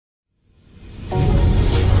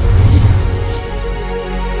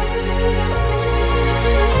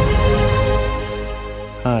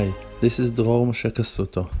This is Dror Moshe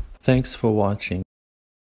Kasuto. Thanks for watching.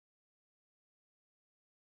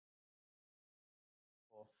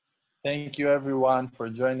 Thank you everyone for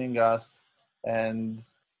joining us. And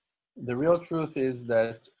the real truth is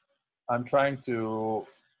that I'm trying to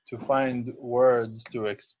find words to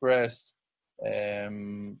express a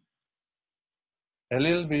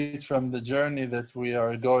little bit from the journey that we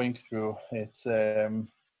are going through.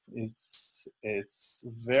 It's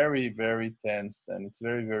very, very tense, and it's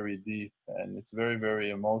very, very deep, and it's very, very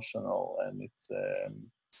emotional, and it's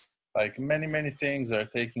like many, many things are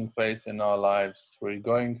taking place in our lives. We're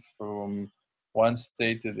going from one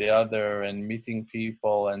state to the other and meeting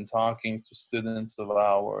people and talking to students of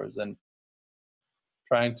ours and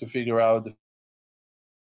trying to figure out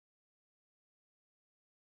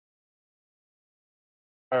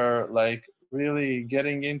are like really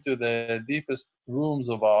getting into the deepest rooms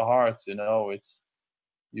of our hearts. You know, it's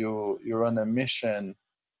you're on a mission,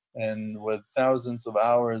 and with thousands of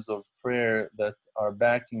hours of prayer that are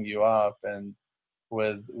backing you up, and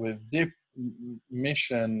with deep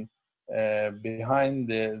mission behind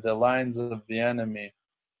the lines of the enemy.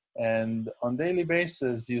 And on daily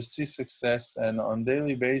basis you see success, and on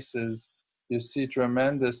daily basis you see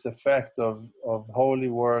tremendous effect of holy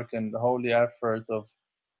work and holy effort of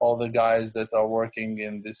all the guys that are working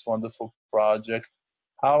in this wonderful project,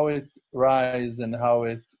 how it rises and how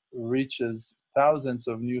it reaches thousands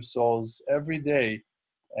of new souls every day,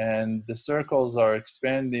 and the circles are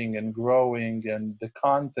expanding and growing, and the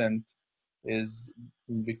content is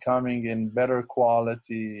becoming in better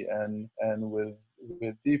quality and with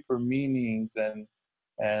deeper meanings,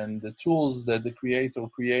 and the tools that the creator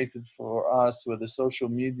created for us with the social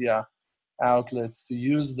media outlets to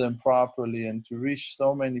use them properly and to reach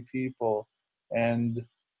so many people. And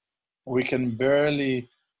we can barely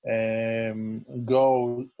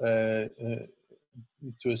go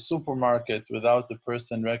to a supermarket without the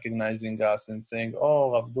person recognizing us and saying,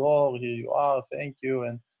 "Oh, Rav Dror, here you are, thank you,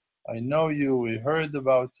 and I know you, we heard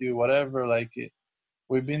about you," whatever. Like,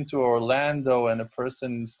 we've been to Orlando and a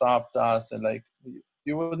person stopped us, and like,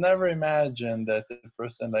 you would never imagine that a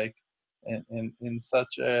person like in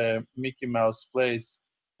such a Mickey Mouse place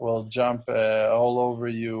will jump all over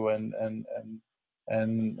you and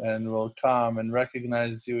will come and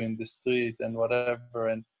recognize you in the street and whatever.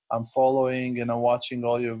 And I'm following and I'm watching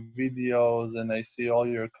all your videos, and I see all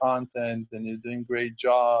your content, and you're doing great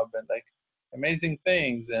job, and like amazing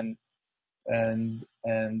things. And and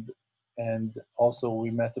and also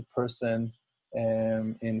we met a person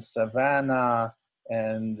in Savannah,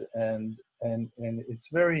 and it's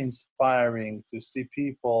very inspiring to see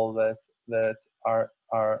people that are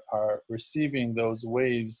receiving those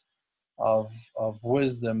waves of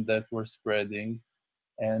wisdom that we're spreading.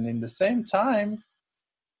 And in the same time,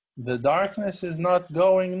 the darkness is not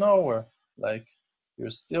going nowhere. Like,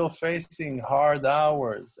 you're still facing hard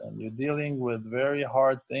hours, and you're dealing with very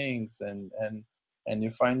hard things, and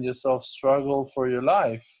you find yourself struggle for your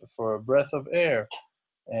life, for a breath of air.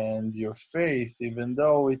 And your faith, even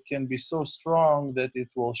though it can be so strong that it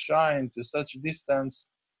will shine to such distance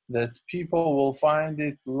that people will find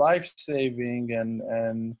it life-saving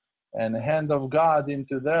and a hand of God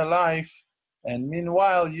into their life. And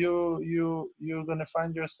meanwhile, you're gonna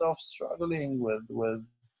find yourself struggling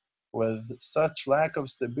with such lack of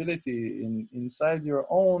stability inside your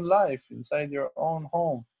own life, inside your own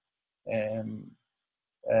home.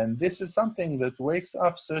 And this is something that wakes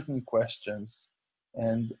up certain questions.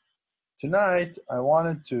 And tonight I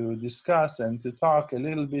wanted to discuss and to talk a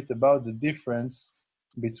little bit about the difference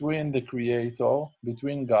between the Creator,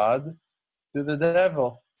 between God, to the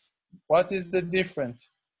devil. What is the difference?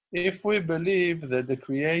 If we believe that the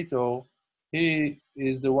Creator, He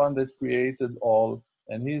is the one that created all,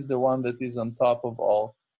 and He's the one that is on top of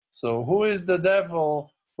all. So who is the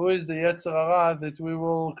devil? Who is the Yetzer Hara that we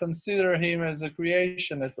will consider him as a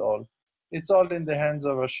creation at all? It's all in the hands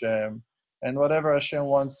of Hashem. And whatever Hashem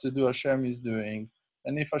wants to do, Hashem is doing.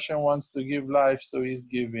 And if Hashem wants to give life, so He's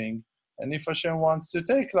giving. And if Hashem wants to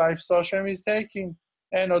take life, so Hashem is taking.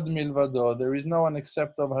 And od milvado, there is no one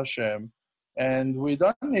except of Hashem. And we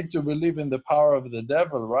don't need to believe in the power of the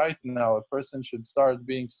devil right now. A person should start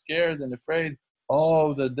being scared and afraid.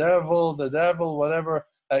 Oh, the devil, whatever.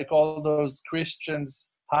 Like all those Christians,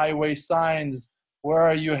 highway signs. Where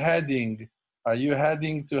are you heading? Are you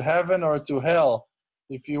heading to heaven or to hell?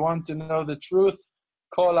 If you want to know the truth,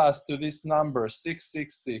 call us to this number,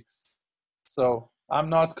 666. So I'm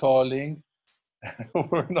not calling.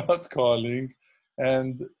 We're not calling.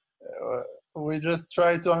 And we just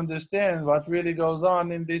try to understand what really goes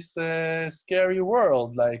on in this scary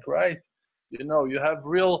world. Like, right? You know, you have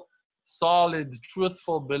real solid,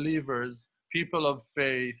 truthful believers, people of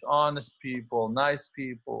faith, honest people, nice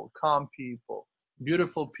people, calm people,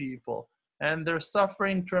 beautiful people, and they're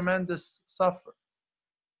suffering tremendous suffering.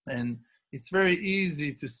 And it's very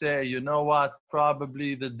easy to say, you know what,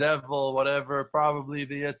 probably the devil, whatever, probably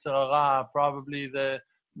the Yetzer Hara, probably the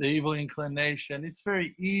evil inclination. It's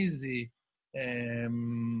very easy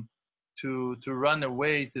to run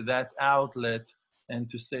away to that outlet and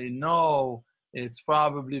to say, no, it's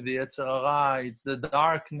probably the Yetzer Hara, it's the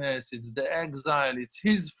darkness, it's the exile, it's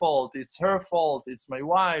his fault, it's her fault, it's my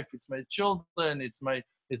wife, it's my children, it's my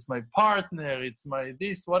partner, it's my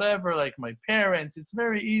this, whatever, like my parents. It's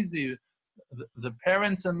very easy. The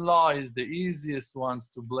parents-in-law is the easiest ones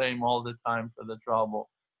to blame all the time for the trouble.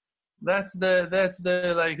 That's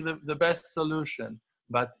the best solution.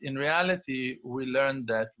 But in reality, we learned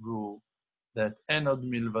that rule, that enod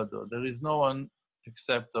milvado, there is no one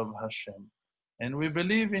except of Hashem. And we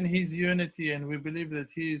believe in his unity, and we believe that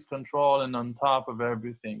he is control and on top of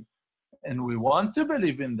everything. And we want to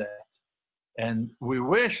believe in that. And we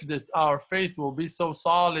wish that our faith will be so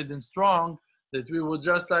solid and strong that we will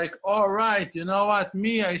just like, all right, you know what,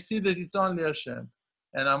 me, I see that it's only Hashem.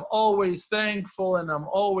 And I'm always thankful and I'm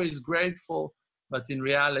always grateful. But in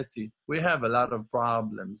reality, we have a lot of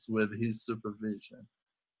problems with his supervision.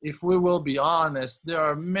 If we will be honest, there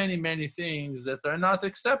are many, many things that are not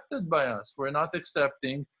accepted by us. We're not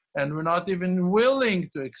accepting, and we're not even willing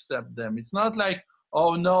to accept them. It's not like,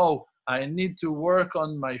 oh no, I need to work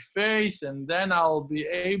on my faith and then I'll be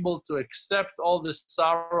able to accept all the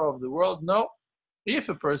sorrow of the world. No. If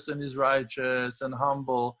a person is righteous and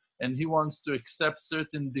humble and he wants to accept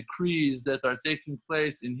certain decrees that are taking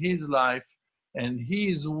place in his life, and he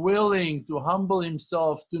is willing to humble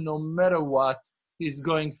himself to no matter what he's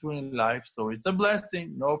going through in life, so it's a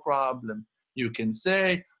blessing, no problem. You can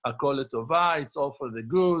say, Hakol Tovah, it's all for the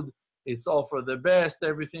good, it's all for the best,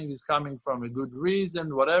 everything is coming from a good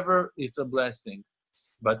reason, whatever, it's a blessing.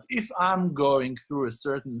 But if I'm going through a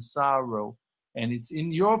certain sorrow and it's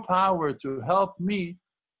in your power to help me,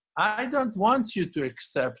 I don't want you to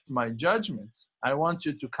accept my judgments. I want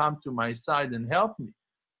you to come to my side and help me.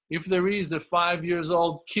 If there is a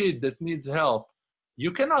 5-year-old kid that needs help,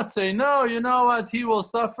 you cannot say, no, you know what, he will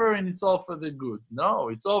suffer and it's all for the good. No,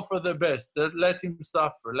 it's all for the best. Let him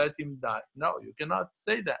suffer, let him die. No, you cannot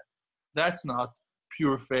say that. That's not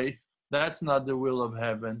pure faith. That's not the will of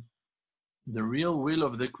heaven. The real will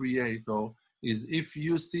of the Creator is if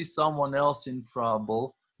you see someone else in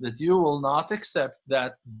trouble, that you will not accept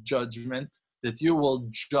that judgment, that you will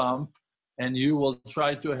jump and you will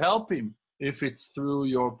try to help him. If it's through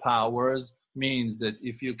your powers, means that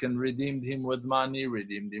if you can redeem him with money,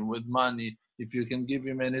 redeem him with money. If you can give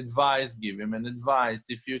him an advice, give him an advice.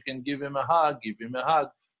 If you can give him a hug, give him a hug.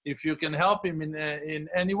 If you can help him in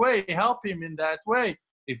any way, help him in that way.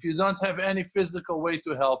 If you don't have any physical way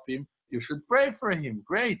to help him, you should pray for him.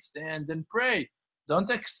 Great, stand and pray. Don't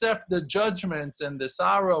accept the judgments and the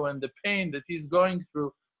sorrow and the pain that he's going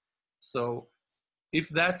through. So if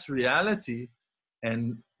that's reality,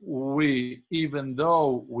 and we, even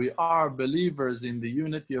though we are believers in the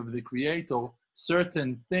unity of the Creator,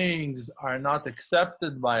 certain things are not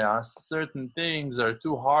accepted by us, certain things are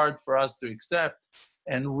too hard for us to accept,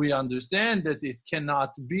 and we understand that it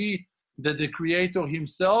cannot be that the Creator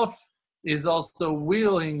himself is also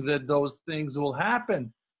willing that those things will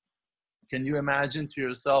happen. Can you imagine to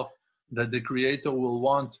yourself that the Creator will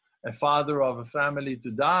want a father of a family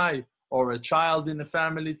to die, or a child in a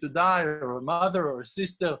family to die, or a mother or a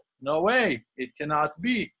sister? No way, it cannot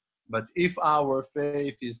be. But if our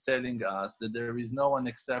faith is telling us that there is no one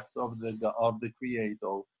except of the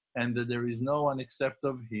Creator, and that there is no one except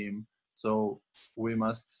of him, so we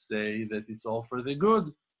must say that it's all for the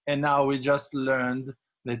good. And now we just learned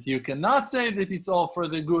that you cannot say that it's all for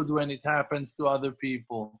the good when it happens to other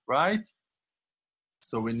people, right?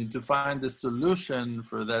 So we need to find a solution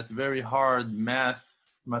for that very hard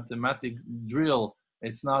mathematic drill.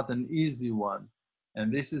 It's not an easy one.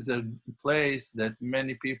 And this is a place that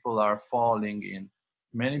many people are falling in.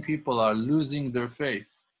 Many people are losing their faith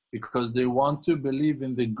because they want to believe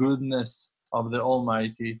in the goodness of the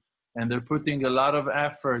Almighty, and they're putting a lot of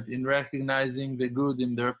effort in recognizing the good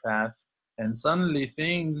in their path, and suddenly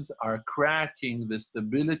things are cracking the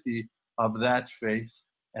stability of that faith,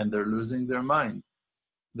 and they're losing their mind.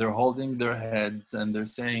 They're holding their heads and they're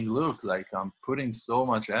saying, look, like I'm putting so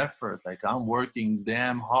much effort, like I'm working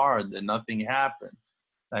damn hard and nothing happens.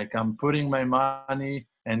 Like I'm putting my money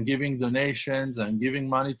and giving donations, I'm giving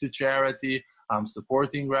money to charity, I'm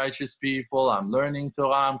supporting righteous people, I'm learning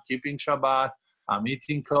Torah, I'm keeping Shabbat, I'm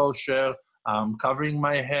eating kosher, I'm covering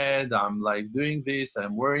my head. I'm like doing this.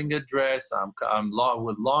 I'm wearing a dress. I'm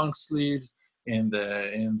with long sleeves in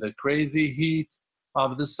the crazy heat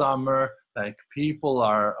of the summer. Like people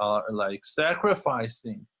are like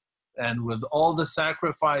sacrificing, and with all the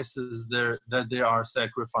sacrifices that they are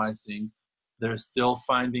sacrificing, they're still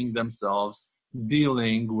finding themselves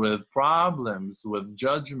dealing with problems, with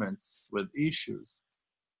judgments, with issues.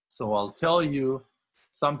 So I'll tell you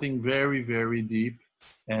something very, very deep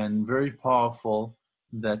and very powerful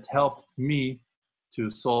that helped me to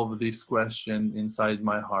solve this question inside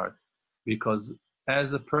my heart. Because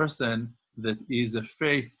as a person that is a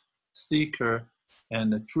faith seeker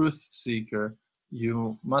and a truth seeker,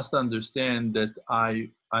 you must understand that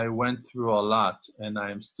I went through a lot, and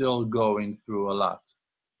I am still going through a lot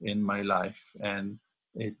in my life. And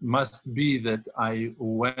it must be that I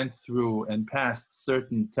went through and passed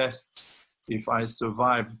certain tests if I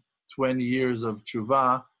survived 20 years of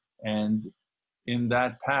tshuva, and in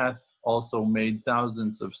that path also made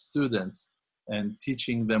thousands of students and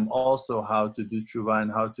teaching them also how to do tshuva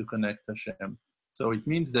and how to connect Hashem. So it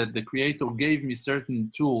means that the Creator gave me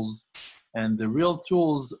certain tools, and the real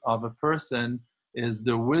tools of a person is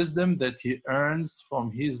the wisdom that he earns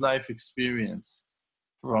from his life experience.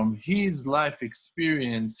 From his life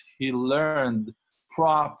experience, he learned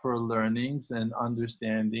proper learnings and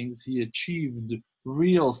understandings. He achieved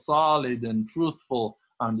real, solid, and truthful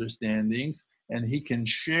understandings, and he can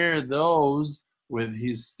share those with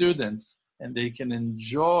his students, and they can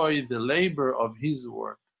enjoy the labor of his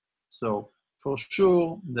work. So, for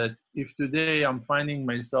sure that if today I'm finding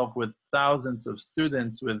myself with thousands of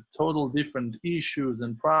students with total different issues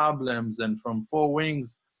and problems, and from four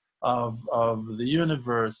wings of the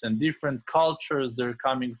universe and different cultures they're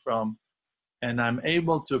coming from, and I'm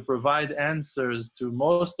able to provide answers to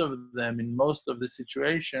most of them in most of the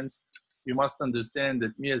situations, you must understand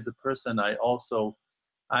that me as a person, I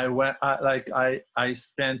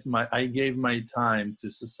gave my time to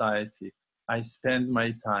society. I spent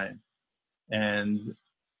my time, and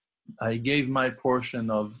I gave my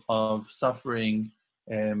portion of suffering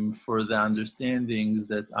for the understandings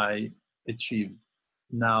that I achieved.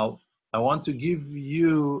 Now, I want to give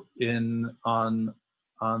you on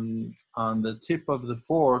the tip of the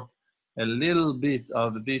fork a little bit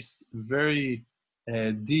of this very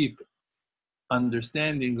deep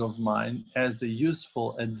understanding of mine as a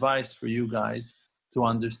useful advice for you guys to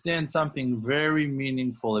understand something very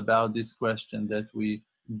meaningful about this question that we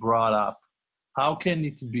brought up. How can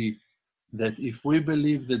it be that if we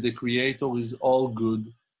believe that the Creator is all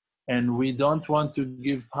good, and we don't want to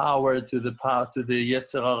give power to the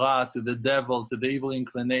Yetzer Hara, to the devil, to the evil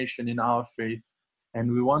inclination in our faith, and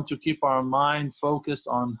we want to keep our mind focused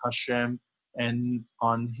on Hashem and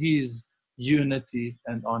on His unity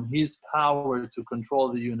and on His power to control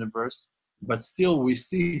the universe, but still we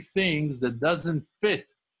see things that doesn't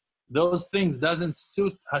fit. Those things doesn't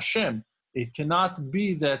suit Hashem. It cannot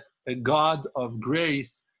be that a God of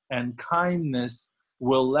grace and kindness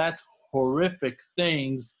will let horrific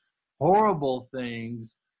things, horrible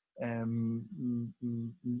things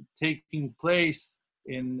taking place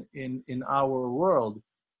in our world.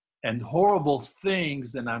 And horrible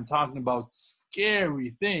things, and I'm talking about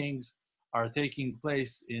scary things, are taking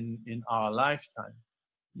place in our lifetime.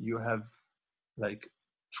 You have like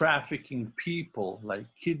trafficking people, like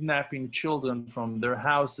kidnapping children from their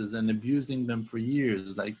houses and abusing them for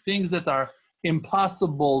years, like things that are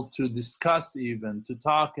impossible to discuss, even to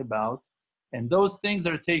talk about. And those things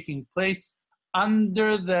are taking place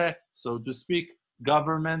under the, so to speak,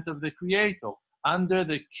 government of the Creator, under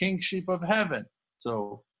the kingship of heaven.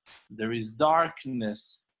 So there is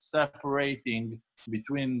darkness separating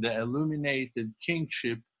between the illuminated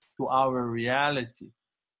kingship to our reality.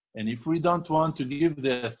 And if we don't want to give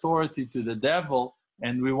the authority to the devil,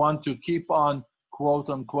 and we want to keep on, quote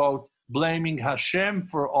unquote, blaming Hashem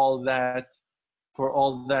for all that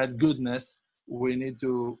goodness, we need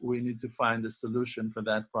to find a solution for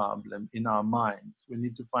that problem in our minds. We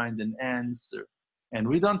need to find an answer. And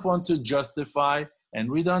we don't want to justify,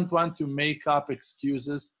 and we don't want to make up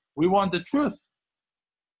excuses. We want the truth.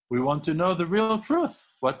 We want to know the real truth,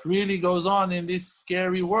 what really goes on in this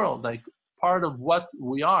scary world, like part of what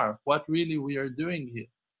we are, what really we are doing here.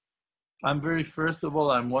 First of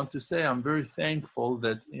all, I want to say I'm very thankful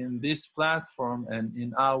that in this platform and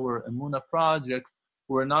in our Emunah project,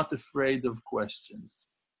 we're not afraid of questions.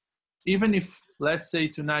 Even if, let's say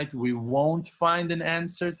tonight, we won't find an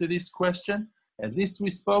answer to this question, at least we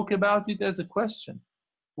spoke about it as a question.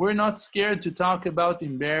 We're not scared to talk about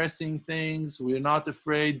embarrassing things. We're not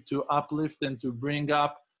afraid to uplift and to bring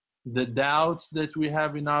up the doubts that we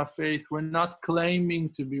have in our faith. We're not claiming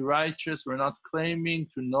to be righteous. We're not claiming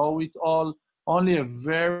to know it all. Only a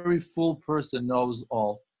very full person knows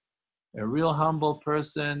all. A real humble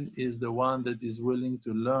person is the one that is willing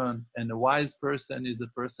to learn, and a wise person is a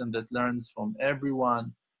person that learns from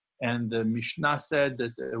everyone. And the Mishnah said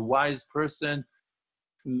that a wise person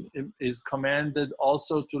is commanded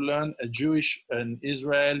also to learn. A Jewish and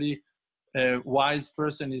Israeli wise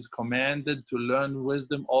person is commanded to learn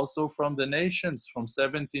wisdom also from the nations, from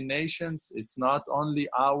 70 nations. It's not only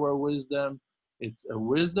our wisdom, it's a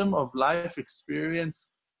wisdom of life experience.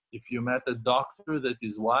 If you met a doctor that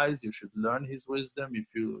is wise, you should learn his wisdom. If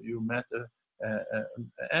you met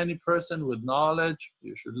any person with knowledge,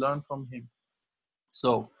 you should learn from him.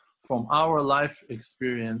 So from our life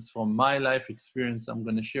experience, from my life experience, I'm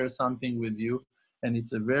going to share something with you. And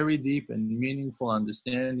it's a very deep and meaningful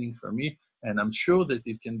understanding for me. And I'm sure that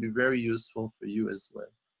it can be very useful for you as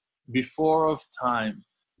well. Before of time,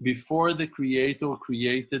 before the Creator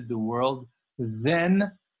created the world,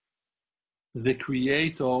 then the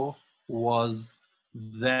Creator was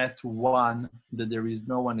that one, that there is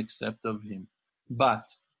no one except of him. But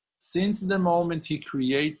since the moment he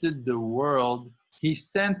created the world, he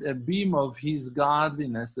sent a beam of his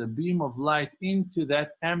godliness, a beam of light into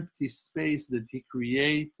that empty space that he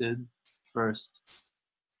created first.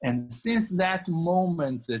 And since that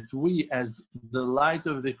moment that we, as the light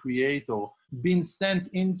of the Creator, been sent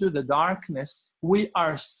into the darkness, we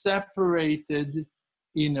are separated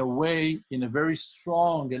in a way, in a very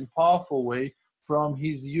strong and powerful way, from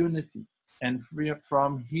his unity and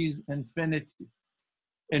from his infinity.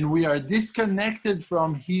 And we are disconnected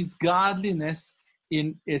from his godliness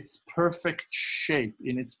in its perfect shape,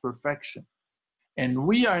 in its perfection. And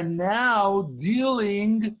we are now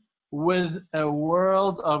dealing with a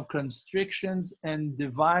world of constrictions and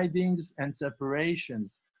dividings and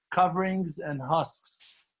separations, coverings and husks.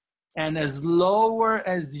 And as lower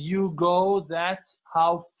as you go, that's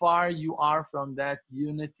how far you are from that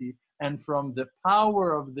unity and from the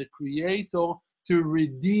power of the Creator to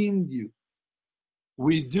redeem you.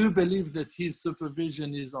 We do believe that his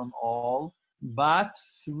supervision is on all, but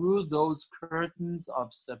through those curtains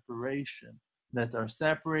of separation that are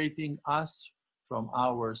separating us from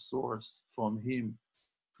our source, from him,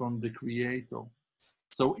 from the Creator.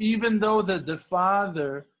 So even though that the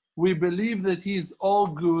Father, we believe that he's all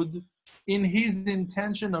good, in his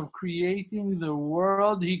intention of creating the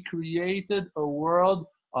world, he created a world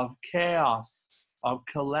of chaos, of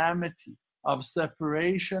calamity, of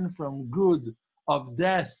separation from good, of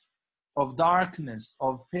death, of darkness,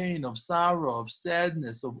 of pain, of sorrow, of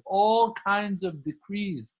sadness, of all kinds of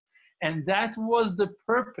decrees. And that was the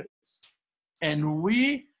purpose. And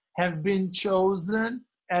we have been chosen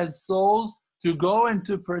as souls to go and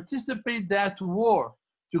to participate that war,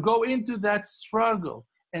 to go into that struggle.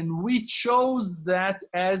 And we chose that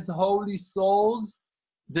as holy souls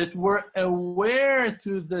that were aware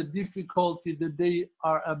to the difficulty that they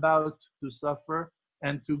are about to suffer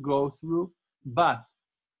and to go through. But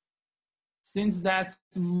since that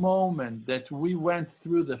moment that we went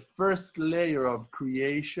through the first layer of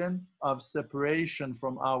creation, of separation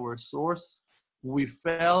from our source, we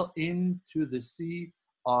fell into the sea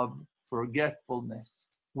of forgetfulness.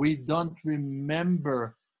 We don't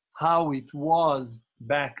remember how it was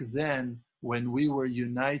back then when we were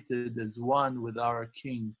united as one with our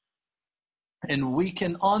King. And we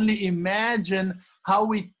can only imagine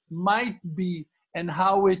how it might be and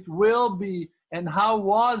how it will be and how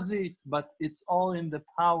was it, but it's all in the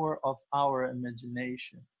power of our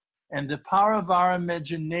imagination. And the power of our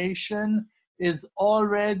imagination is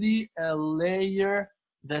already a layer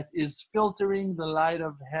that is filtering the light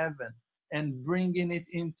of heaven and bringing it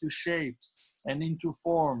into shapes and into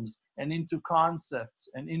forms and into concepts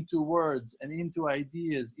and into words and into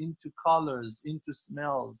ideas, into colors, into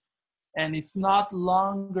smells. And it's not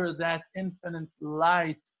longer that infinite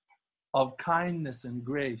light of kindness and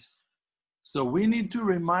grace. So we need to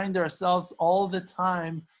remind ourselves all the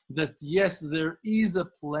time that yes, there is a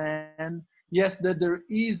plan, yes, that there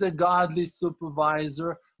is a godly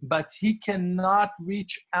supervisor, but he cannot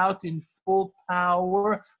reach out in full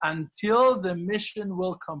power until the mission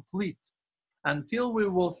will complete, until we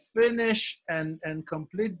will finish and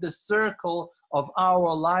complete the circle of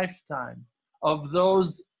our lifetime, of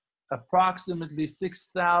those approximately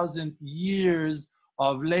 6,000 years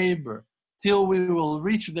of labor, till we will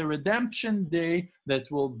reach the redemption day that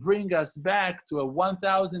will bring us back to a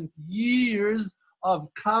 1,000 years of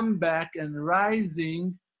comeback and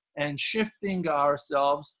rising and shifting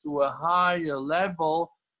ourselves to a higher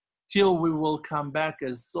level till we will come back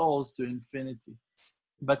as souls to infinity.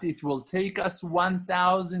 but it will take us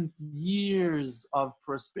 1,000 years of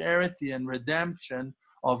prosperity and redemption,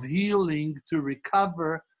 of healing, to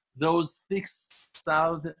recover those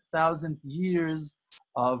 6,000 years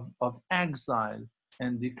of exile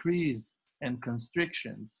and decrees and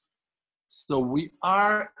constrictions. So we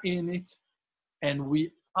are in it, and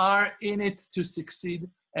we are in it to succeed,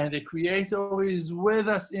 and the Creator is with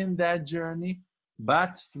us in that journey,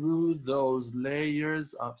 but through those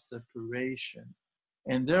layers of separation.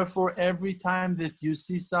 And therefore, every time that you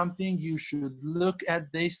see something, you should look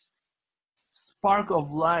at this spark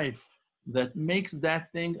of life that makes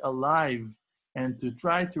that thing alive, and to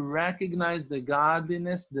try to recognize the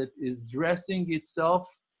godliness that is dressing itself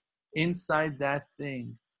inside that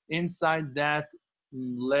thing, inside that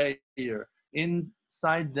layer,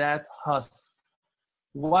 inside that husk.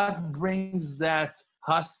 What brings that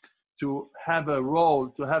husk to have a role,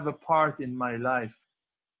 to have a part in my life?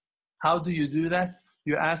 How do you do that?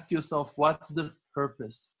 You ask yourself, what's the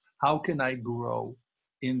purpose? How can I grow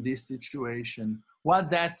in this situation? What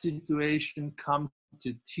that situation come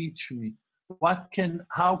to teach me?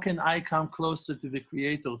 How can I come closer to the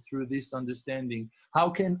Creator through this understanding? How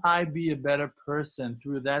can I be a better person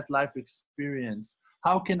through that life experience?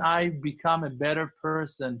 How can I become a better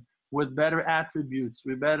person with better attributes,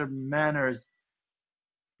 with better manners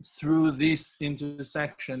through this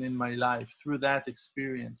intersection in my life, through that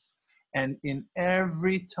experience? And in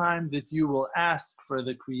every time that you will ask for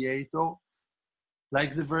the Creator,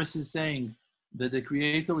 like the verse is saying, that the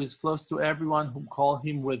Creator is close to everyone who call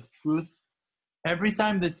Him with truth. Every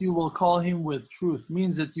time that you will call Him with truth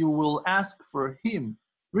means that you will ask for Him,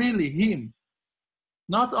 really Him.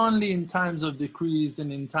 Not only in times of decrees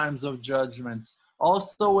and in times of judgments.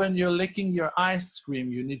 Also when you're licking your ice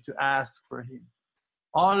cream, you need to ask for Him.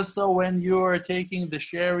 Also, when you are taking the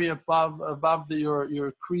sherry above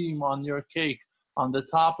your cream on your cake, on the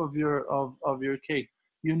top of your cake,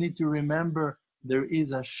 you need to remember there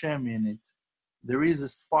is Hashem in it. There is a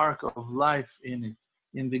spark of life in it,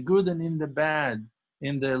 in the good and in the bad,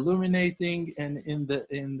 in the illuminating and in the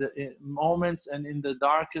moments and in the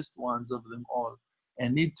darkest ones of them all.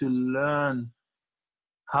 And need to learn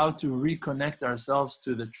how to reconnect ourselves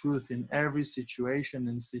to the truth in every situation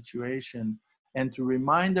and situation. And to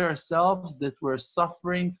remind ourselves that we're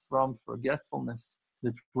suffering from forgetfulness,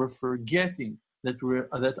 that we're forgetting,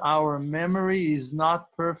 that our memory is not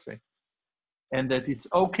perfect, and that it's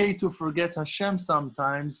okay to forget Hashem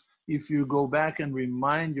sometimes if you go back and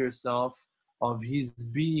remind yourself of His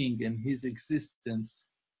being and His existence.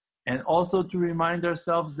 And also to remind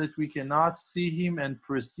ourselves that we cannot see Him and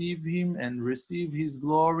perceive Him and receive His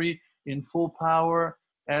glory in full power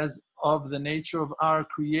as of the nature of our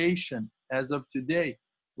creation. As of today,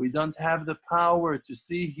 we don't have the power to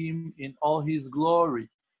see Him in all His glory.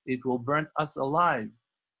 It will burn us alive.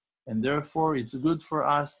 And therefore, it's good for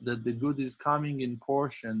us that the good is coming in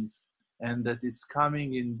portions, and that it's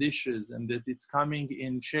coming in dishes, and that it's coming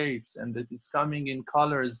in shapes, and that it's coming in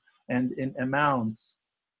colors and in amounts,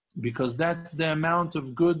 because that's the amount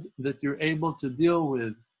of good that you're able to deal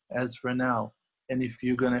with as for now. And if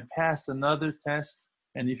you're going to pass another test,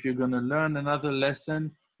 and if you're going to learn another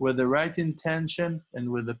lesson, with the right intention and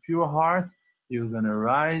with a pure heart, you're going to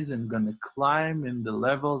rise and going to climb in the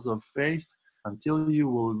levels of faith until you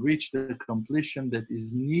will reach the completion that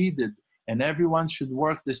is needed. And everyone should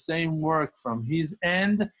work the same work from his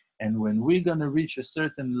end. And when we're going to reach a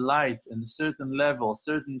certain light and a certain level,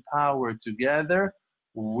 certain power together,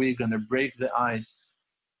 we're going to break the ice.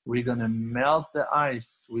 We're going to melt the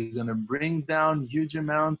ice. We're going to bring down huge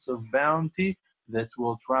amounts of bounty that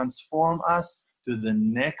will transform us to the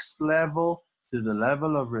next level, to the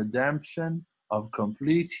level of redemption, of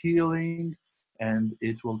complete healing, and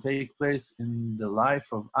it will take place in the life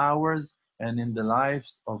of ours and in the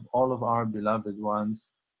lives of all of our beloved ones.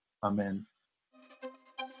 Amen.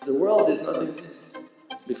 The world does not exist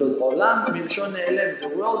because Olam Milshon Ne'elem, the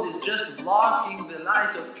world is just blocking the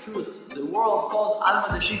light of truth. The world called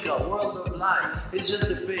Alma Deshika, world of light, is just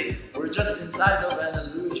a fake. We're just inside of an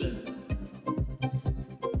illusion.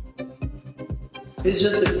 It's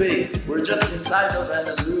just a fake. We're just inside of an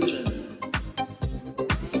illusion.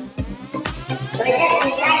 We're just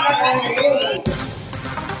inside of